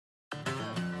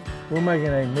We're making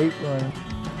a meat run.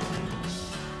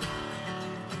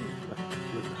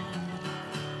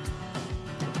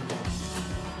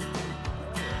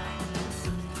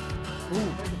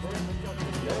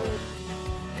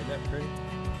 Is that pretty?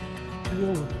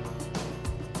 Yeah.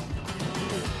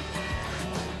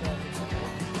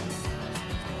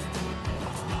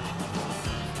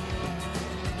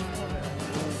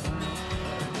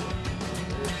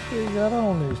 What you got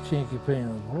on these chinky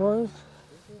pins, boys?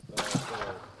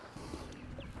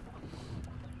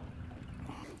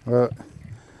 What?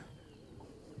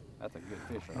 That's a good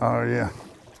fish right Oh yeah.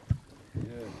 there.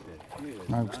 Good fish. Good.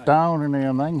 Like Nice. Stone and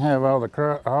them, they can have all the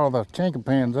chinky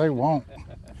pins they want.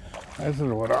 This is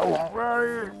what I want right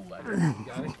here. You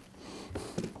got it?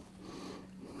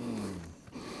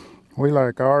 We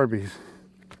like Arby's.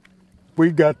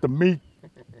 We got the meat.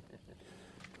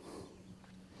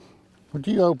 Would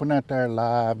you open that there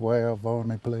live well for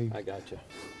me, please? I got you.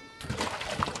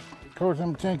 Of course,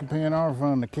 them chinky pins are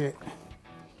fun to catch.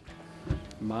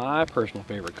 My personal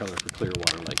favorite color for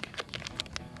Clearwater Lake.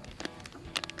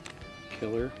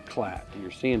 Killer clat.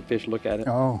 You're seeing fish look at it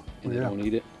Oh, and they yeah. don't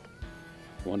eat it.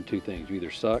 One of two things. You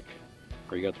either suck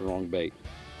or you got the wrong bait.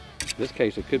 In this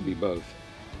case, it could be both.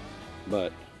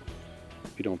 But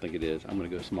if you don't think it is, I'm going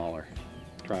to go smaller.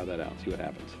 Try that out, see what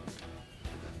happens.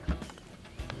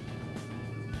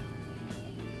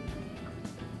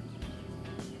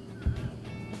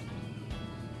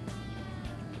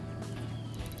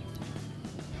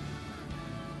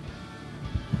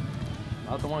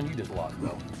 Not the one you just lost,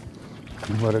 though.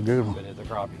 What a good one. But it's a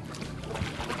crappie.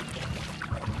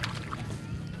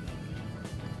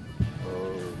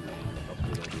 Oh, man. How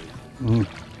good that is.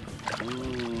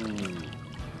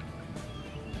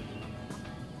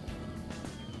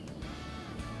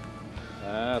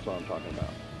 That's what I'm talking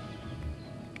about.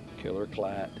 Killer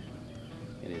clat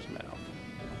in his mouth.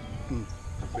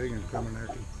 Big one coming there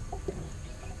too.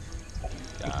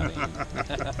 Got him.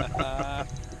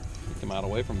 He came out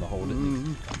away from the hole, didn't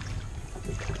he?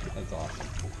 That's awesome.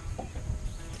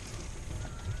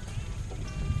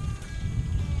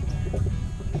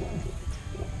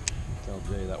 Tell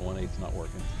Jay that 1/8's not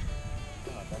working.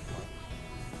 Oh, that's fine.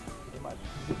 He might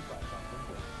be try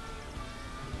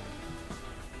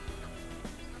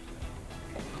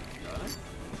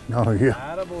something. Oh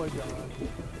yeah. Attaboy, John.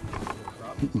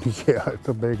 Yeah, it's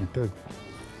a big one too.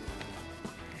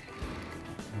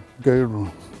 Good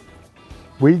one.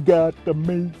 We got the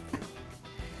meat.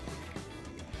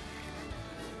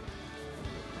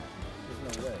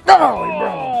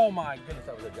 Oh my goodness,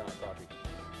 that was a giant crappie.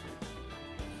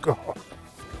 God.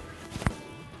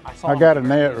 I I got a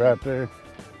net right there.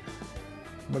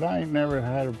 But I ain't never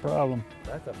had a problem.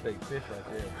 That's a big fish right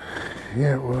there.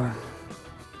 Yeah, it was. Are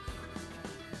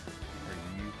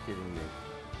you kidding me?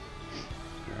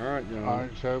 All right, John. All right,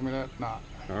 show me that knot.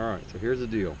 All right, so here's the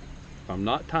deal. If I'm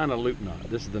not tying a loop knot,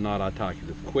 this is the knot I tie because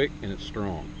it's quick and it's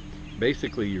strong.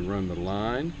 Basically, you run the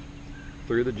line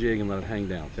through the jig and let it hang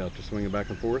down. See how it's just swinging back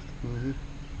and forth? Mm-hmm.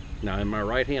 Now, in my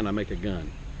right hand, I make a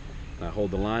gun. And I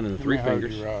hold the line in the three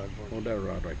fingers. Hold that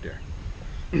rod right there.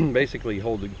 Basically, you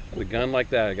hold the gun like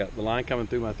that. I got the line coming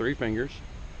through my three fingers.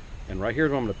 And right here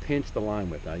is what I'm going to pinch the line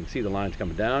with. Now, you can see the line's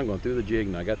coming down, going through the jig,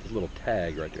 and I got this little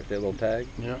tag right there. See that little tag?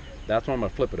 Yeah. That's what I'm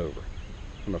going to flip it over.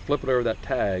 I'm going to flip it over that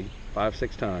tag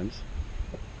 5-6 times.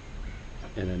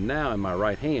 And then now in my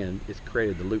right hand, it's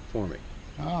created the loop for me.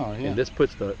 Oh, yeah. And this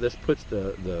puts the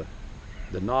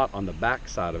knot on the back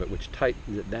side of it, which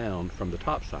tightens it down from the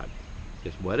top side.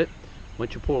 Just wet it.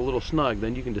 Once you pull a little snug,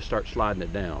 then you can just start sliding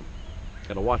it down.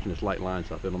 Gotta watch this light line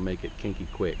stuff. It'll make it kinky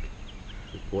quick.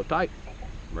 Just pull it tight.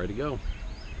 I'm ready to go.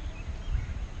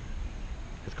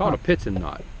 It's called a Pitzen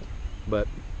knot, but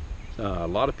a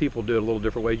lot of people do it a little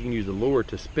different ways. You can use the lure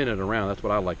to spin it around. That's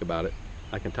what I like about it.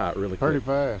 I can tie it really quick. Pretty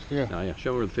fast, yeah. Now, yeah,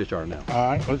 show me where the fish are now.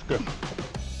 All right, let's go.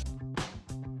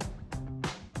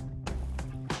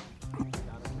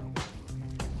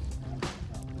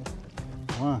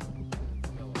 Wow.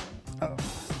 Oh.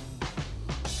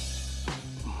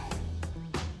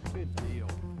 Good deal.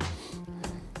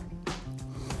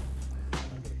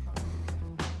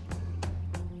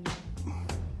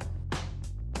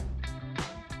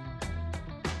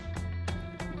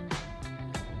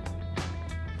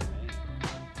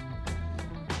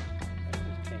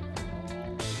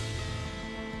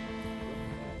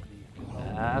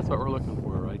 That's what we're looking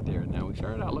for right there. Now we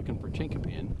started out looking for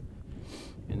chinkapin,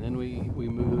 and then we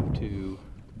moved to,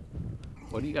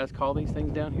 what do you guys call these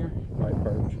things down here? White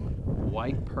perch.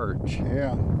 White perch.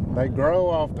 Yeah, they grow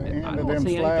off the I end of don't them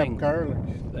see slab anything. curlers.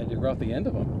 They grow off the end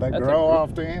of them. They That's grow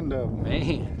off the end of them.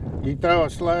 Man, You throw a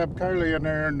slab curly in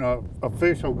there and a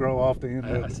fish will grow off the end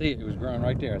of it. I see it. It was growing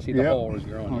right there. I see the hole is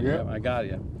growing. Oh, yep. I got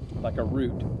you. Like a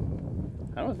root.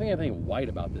 I don't think anything white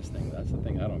about this thing. That's the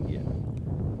thing I don't get.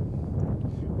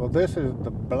 Well, this is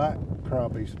the black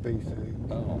crappie species.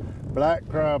 Oh. Black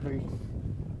crappie,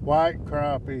 white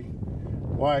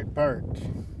perch.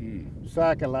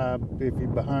 Cycle live if you're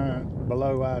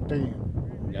below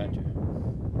I-10. Gotcha.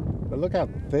 But look how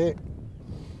thick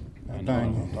I that know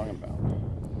thing what I'm talking about.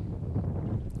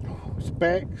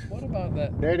 Specks. What about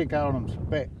that? Daddy called them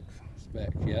specks.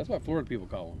 Specks. Yeah, that's what Florida people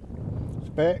call them.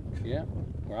 Specks? Yeah.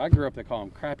 Where I grew up, they call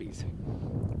them crappies.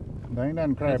 There ain't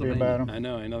nothing crappy about them. I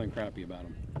know, ain't nothing crappy about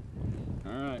them.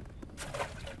 All right.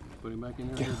 Put him back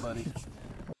in there, buddy.